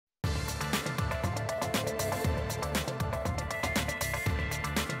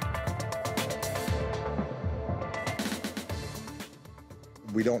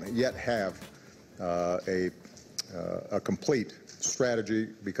we don't yet have a complete strategy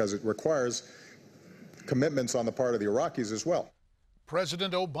because it requires commitments on the part of the Iraqis as well.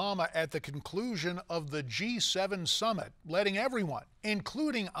 President Obama at the conclusion of the G7 summit, letting everyone,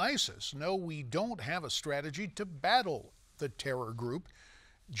 including ISIS, know we don't have a strategy to battle the terror group.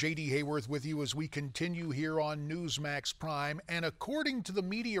 J.D. Hayworth with you as we continue here on Newsmax Prime. And according to the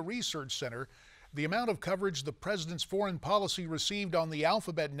Media Research Center, the amount of coverage the president's foreign policy received on the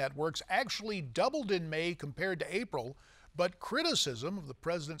alphabet networks actually doubled in May compared to April, but criticism of the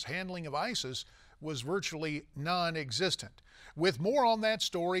president's handling of ISIS was virtually non-existent. With more on that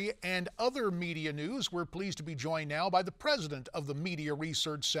story and other media news, we're pleased to be joined now by the president of the Media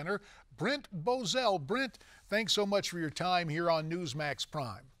Research Center, Brent Bozell. Brent, thanks so much for your time here on Newsmax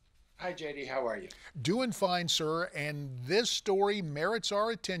Prime. Hi, JD. How are you? Doing fine, sir. And this story merits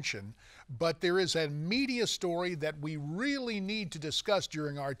our attention, but there is a media story that we really need to discuss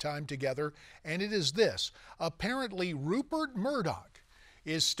during our time together, and it is this. Apparently, Rubert Murdoch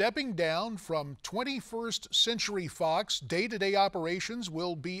is stepping down from 21st Century Fox. Day-to-day operations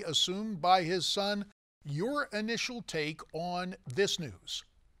will be assumed by his son. Your initial take on this news?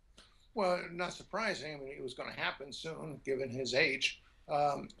 Well, not surprising. I mean, it was going to happen soon, given his age.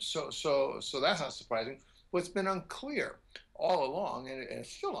 So that's not surprising. What's been unclear all along, and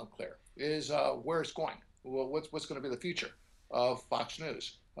it's still unclear, is where it's going. Well, what's going to be the future of Fox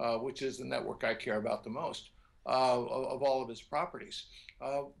News, which is the network I care about the most of all of his properties.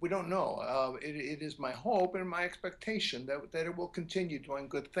 We don't know. It is my hope and my expectation that it will continue doing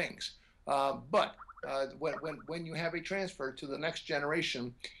good things. But when you have a transfer to the next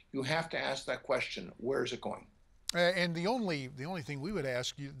generation, you have to ask that question: where is it going? And the only thing we would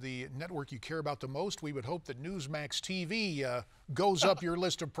ask you, the network you care about the most, we would hope that Newsmax TV goes up your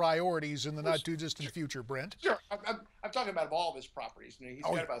list of priorities in the not too distant future, Brent. Sure, I'm talking about all of his properties. You know, he's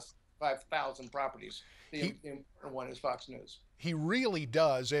got about 5,000 properties. The important one is Fox News. He really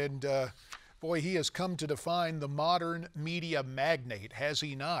does, and boy, he has come to define the modern media magnate, has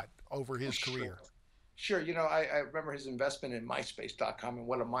he not, over his career? Sure. You know, I remember his investment in MySpace.com and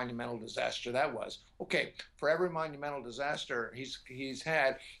what a monumental disaster that was. Okay, for every monumental disaster he's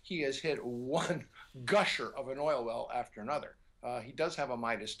had, he has hit one gusher of an oil well after another. He does have a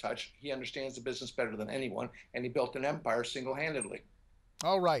Midas touch. He understands the business better than anyone, and he built an empire single-handedly.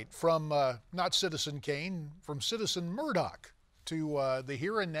 All right, from not Citizen Kane, from Citizen Murdoch to the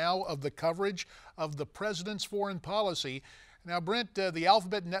here and now of the coverage of the president's foreign policy. Now, Brent, the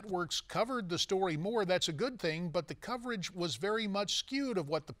alphabet networks covered the story more. That's a good thing, but the coverage was very much skewed of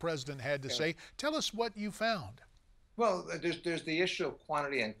what the president had to say. Tell us what you found. Well, there's the issue of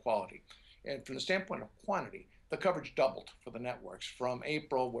quantity and quality. And from the standpoint of quantity, the coverage doubled for the networks from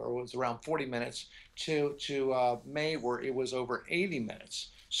April, where it was around 40 minutes, to May, where it was over 80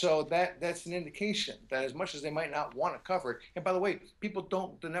 minutes. So that's an indication that as much as they might not want to cover it, and by the way,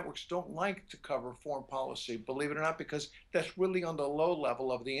 the networks don't like to cover foreign policy, believe it or not, because that's really on the low level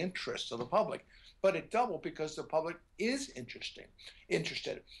of the interest of the public. But it doubled because the public is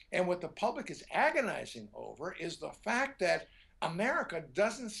interested. And what the public is agonizing over is the fact that America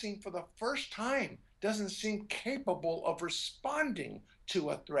doesn't seem, for the first time, doesn't seem capable of responding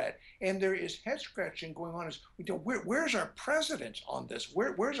to a threat. And there is head scratching going on. Where's our president on this?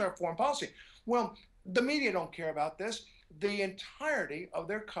 Where's our foreign policy? Well, the media don't care about this. The entirety of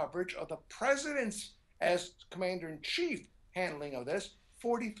their coverage of the president's, as commander-in-chief, handling of this,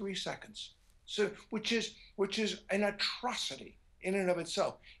 43 seconds. So, which is an atrocity in and of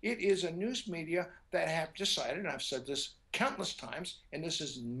itself. It is a news media that have decided, and I've said this countless times, and this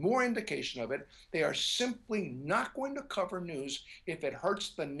is more indication of it, they are simply not going to cover news if it hurts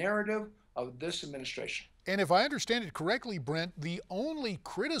the narrative of this administration. And if I understand it correctly, Brent, the only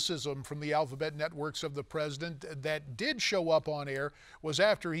criticism from the alphabet networks of the president that did show up on air was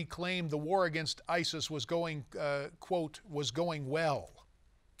after he claimed the war against ISIS was going, quote, was going well.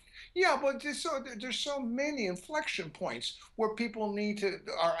 Yeah, but there's so many inflection points where people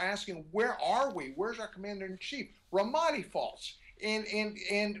are asking, where are we? Where's our commander-in-chief? Ramadi falls. And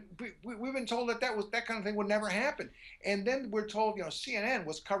we've been told that kind of thing would never happen. And then we're told, you know, CNN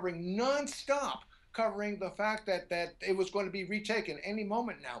was covering nonstop, covering the fact that it was going to be retaken any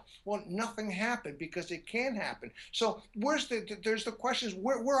moment now. Well, nothing happened because it can happen. So there's the questions,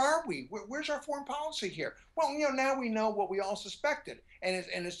 where are we? Where's our foreign policy here? Well, you know, now we know what we all suspected. And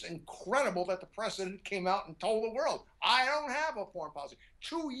it's incredible that the president came out and told the world, I don't have a foreign policy.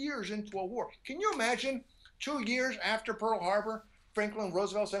 2 years into a war. Can you imagine 2 years after Pearl Harbor, Franklin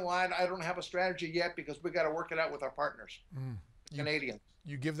Roosevelt saying, well, I don't have a strategy yet because we got to work it out with our partners. Canadians.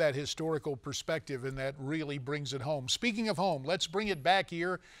 You give that historical perspective, and that really brings it home. Speaking of home, let's bring it back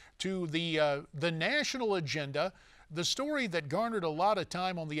here to the national agenda. The story that garnered a lot of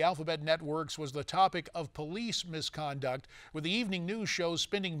time on the alphabet networks was the topic of police misconduct, with the evening news shows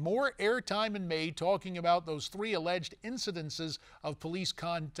spending more airtime in May talking about those 3 alleged incidences of police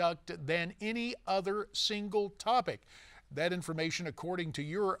conduct than any other single topic. That information, according to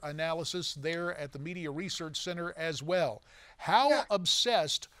your analysis there at the Media Research Center as well. How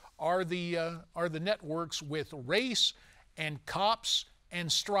obsessed are the networks with race and cops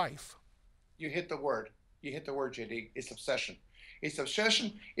and strife? You hit the word. You hit the word, JD. It's obsession. It's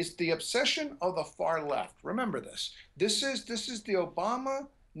obsession. It's the obsession of the far left. Remember this. This is the Obama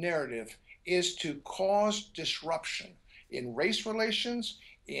narrative, is to cause disruption in race relations,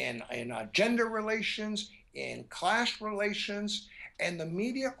 in gender relations, in class relations, and the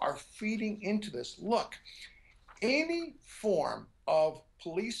media are feeding into this. Look, any form of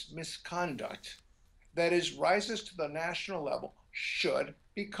police misconduct that rises to the national level should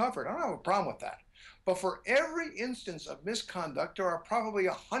be covered. I don't have a problem with that. But for every instance of misconduct, there are probably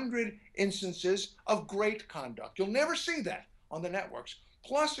 100 instances of great conduct. You'll never see that on the networks.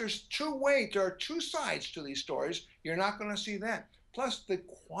 Plus, there are 2 sides to these stories. You're not going to see that. Plus, the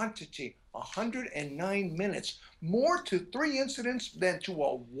quantity, 109 minutes, more to 3 incidents than to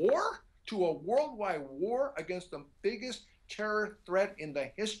a war, to a worldwide war against the biggest terror threat in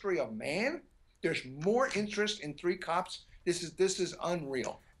the history of man. There's more interest in 3 cops. This is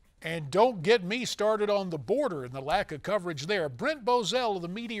unreal. And don't get me started on the border and the lack of coverage there. Brent Bozell of the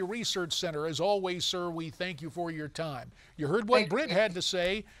Media Research Center, as always, sir, we thank you for your time. You heard what Brent had to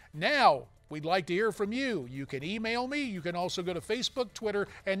say. Now, we'd like to hear from you. You can email me. You can also go to Facebook, Twitter,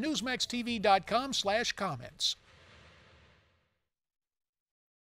 and NewsmaxTV.com/comments.